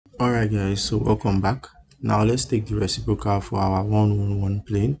Alright guys, so welcome back. Now let's take the reciprocal for our 111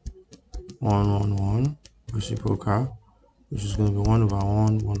 plane. 111 reciprocal, which is going to be 1 over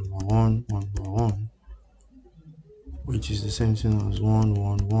 1, 1 over 1, 1 over 1, which is the same thing as 1,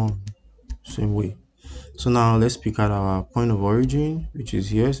 1, 1, same way. So now let's pick out our point of origin, which is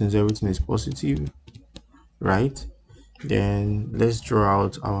here since everything is positive, right? Then let's draw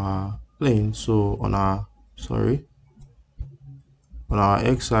out our plane. So on our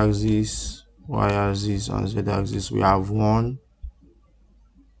x-axis, y-axis, and z-axis, we have 1,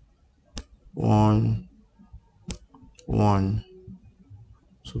 1, 1.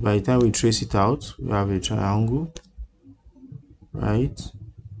 So by the time we trace it out, we have a triangle, right?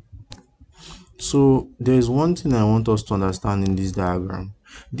 So there's one thing I want us to understand in this diagram.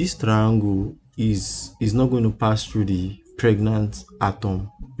 This triangle is not going to pass through the pregnant atom,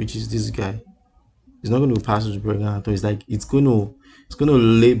 which is this guy. It's not going to pass through the pregnant atom. It's like it's going to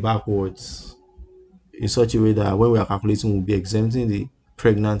lay backwards in such a way that when we are calculating, we'll be exempting the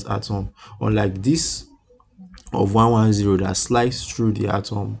pregnant atom. Unlike this of 110 that sliced through the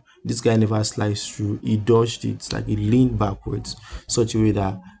atom, this guy never sliced through. He dodged it, like it leaned backwards such a way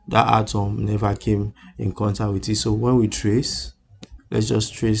that that atom never came in contact with it. So when we trace, let's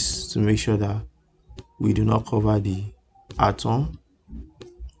just trace to make sure that we do not cover the atom,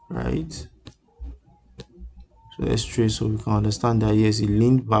 right? So let's trace so we can understand that yes, it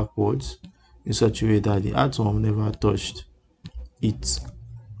leaned backwards in such a way that the atom never touched it.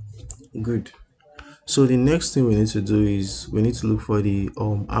 Good. So the next thing we need to do is we need to look for the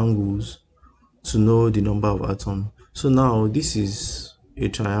angles to know the number of atoms. So now this is a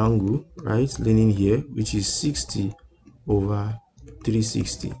triangle, right, leaning here, which is 60 over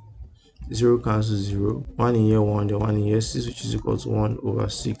 360. 0 cancels 0. 1 in here 1, then 1 in here 6, which is equal to 1 over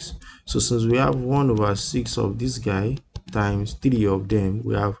 6. So since we have 1 over 6 of this guy times 3 of them,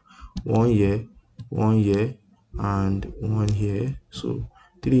 we have 1 here, 1 here, and 1 here. So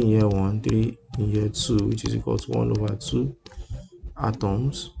 3 in here 1, 3 in here 2, which is equal to 1 over 2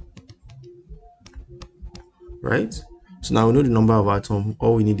 atoms, right? So now we know the number of atoms.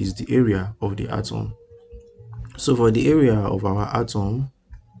 All we need is the area of the atom. So for the area of our atom,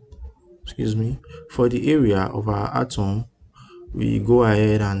 we go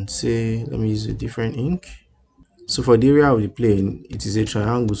ahead and say, let me use a different ink. So for the area of the plane, it is a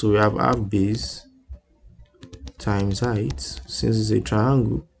triangle, so we have half base times height. Since it's a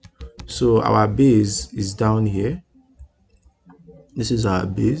triangle, so our base is down here. This is our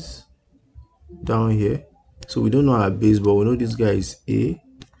base down here. So we don't know our base, but we know this guy is A,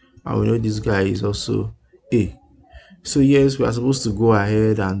 and we know this guy is also A. So yes, we are supposed to go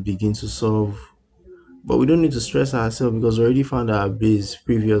ahead and begin to solve, but we don't need to stress ourselves because we already found our base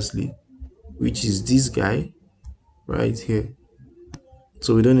previously, which is this guy right here.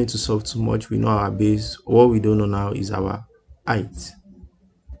 So we don't need to solve too much. We know our base. What we don't know now is our height.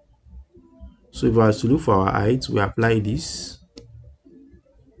 So if we are to look for our height, we apply this,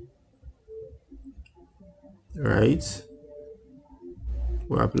 right?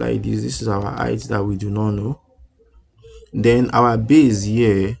 We apply this. This is our height that we do not know. Then our base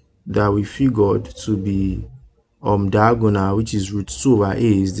here that we figured to be diagonal, which is root 2 over A,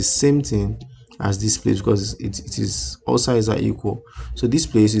 is the same thing as this place because it is all sides are equal. So this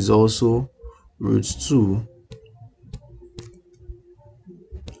place is also root 2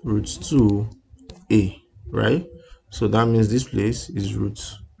 A, right? So that means this place is root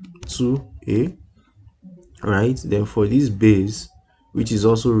 2A, right? Then for this base, which is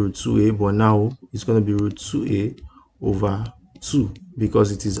also root 2A, but now it's going to be root 2A over 2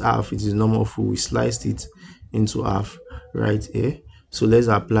 because it is half. It is normal full. We sliced it into half right here. So let's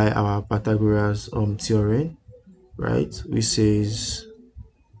apply our Pythagoras theorem, right? Which says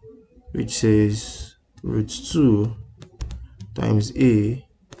root 2 times A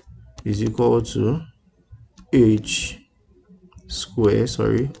is equal to H square,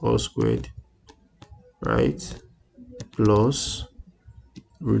 all squared, right, plus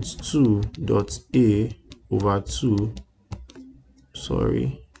root 2 dot A over 2,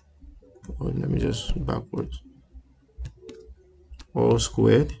 let me just backwards, all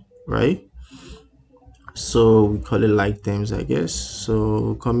squared, right? So we call it like terms, I guess.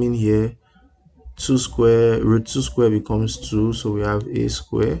 So coming here, 2 square, root 2 square becomes 2, so we have A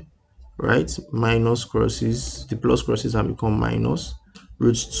square, right? Minus crosses, the plus crosses and become minus.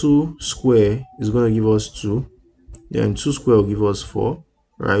 Root 2 square is going to give us 2, then 2 square will give us 4,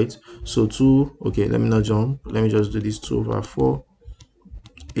 right? So 2, okay, let me not jump, let me just do this. 2 over 4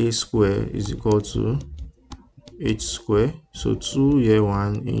 A square is equal to H square. So 2 here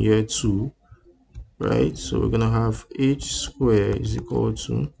 1 in here 2, right? So we're gonna have H square is equal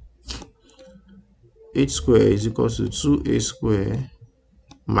to h square is equal to 2a square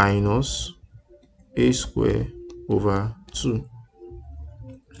minus a square over 2.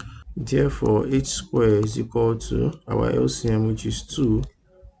 Therefore, h square is equal to our LCM, which is 2,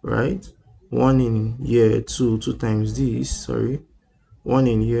 right? 1 in here, 2 times this, sorry. 1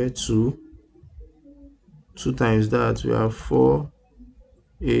 in here, 2 times that, we have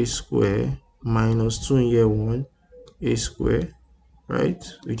 4a square minus 2 in here, 1, a square, right?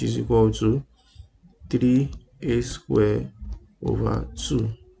 Which is equal to 3a square over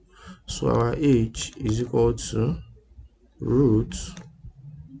 2. So our h is equal to root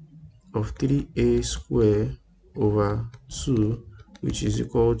of 3a square over 2, which is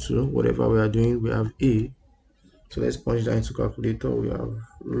equal to whatever we are doing. We have a, so let's punch that into calculator. We have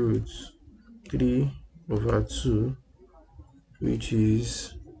root 3 over 2, which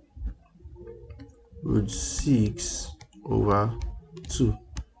is root 6 over 2.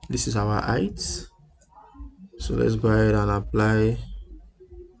 This is our height. So let's go ahead and apply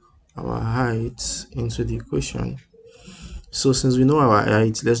our height into the equation. So since we know our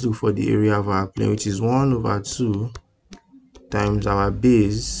height, let's look for the area of our plane, which is 1 over 2 times our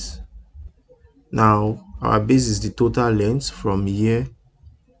base. Now our base is the total length from here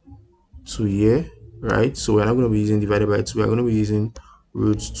to here, right? So we're not going to be using divided by 2, we're going to be using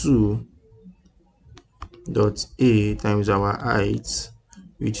root 2 dot a times our height,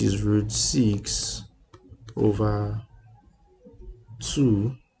 which is root 6 over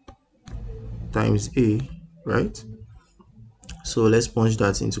 2 times a, right? So let's punch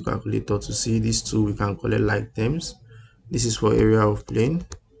that into calculator to see these two. We can collect like terms. This is for area of plane.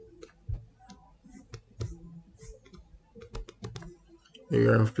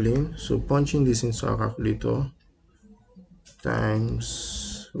 Area of plane. So punching this into our calculator,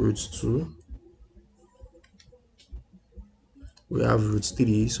 times root 2. We have root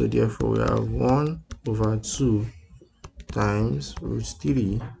 3. So therefore we have 1 over 2 times root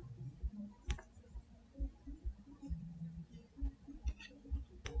 3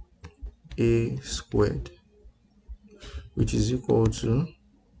 a squared, which is equal to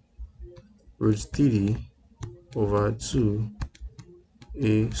root 3 over 2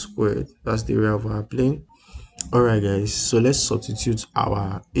 a squared. That's the area of our plane. Alright guys, so let's substitute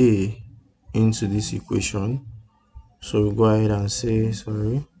our a into this equation. So we'll go ahead and say,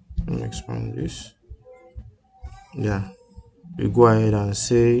 sorry, let me expand this. Yeah, we go ahead and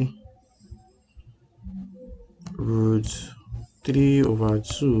say root 3 over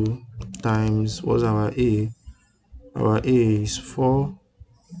 2 times, what's our a? Our a is 4,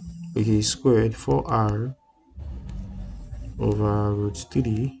 okay, squared, 4r over root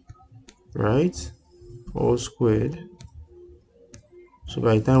 3, right? All squared. So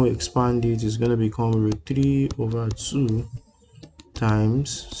by the time we expand it, it's going to become root 3 over 2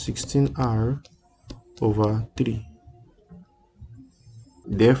 times 16r over 3.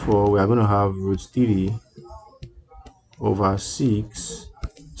 Therefore, we are going to have root 3 over 6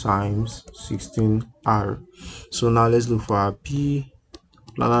 times 16r. So now let's look for our P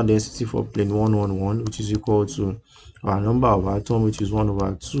planar density for plane 111, which is equal to our number of atoms, which is 1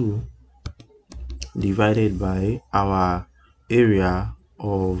 over 2, divided by our area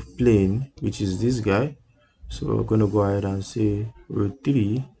of plane, which is this guy. So we're going to go ahead and say root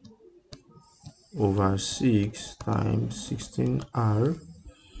 3 over 6 times 16r.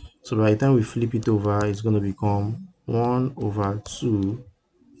 So by the time we flip it over, it's going to become 1 over 2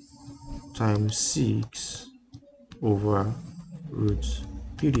 times 6 over root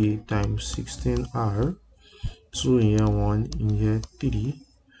 3 times 16r. 2 in here, 1 in here, 3.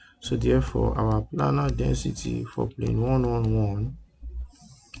 So therefore our planar density for plane 111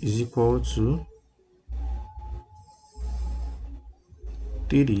 is equal to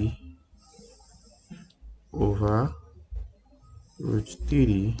 3 over root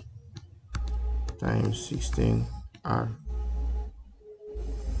 3 times 16r.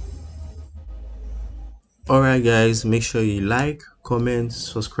 Alright guys, make sure you like, comment,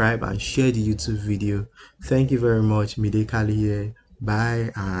 subscribe and share the YouTube video. Thank you very much. Midecali here.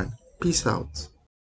 Bye and peace out.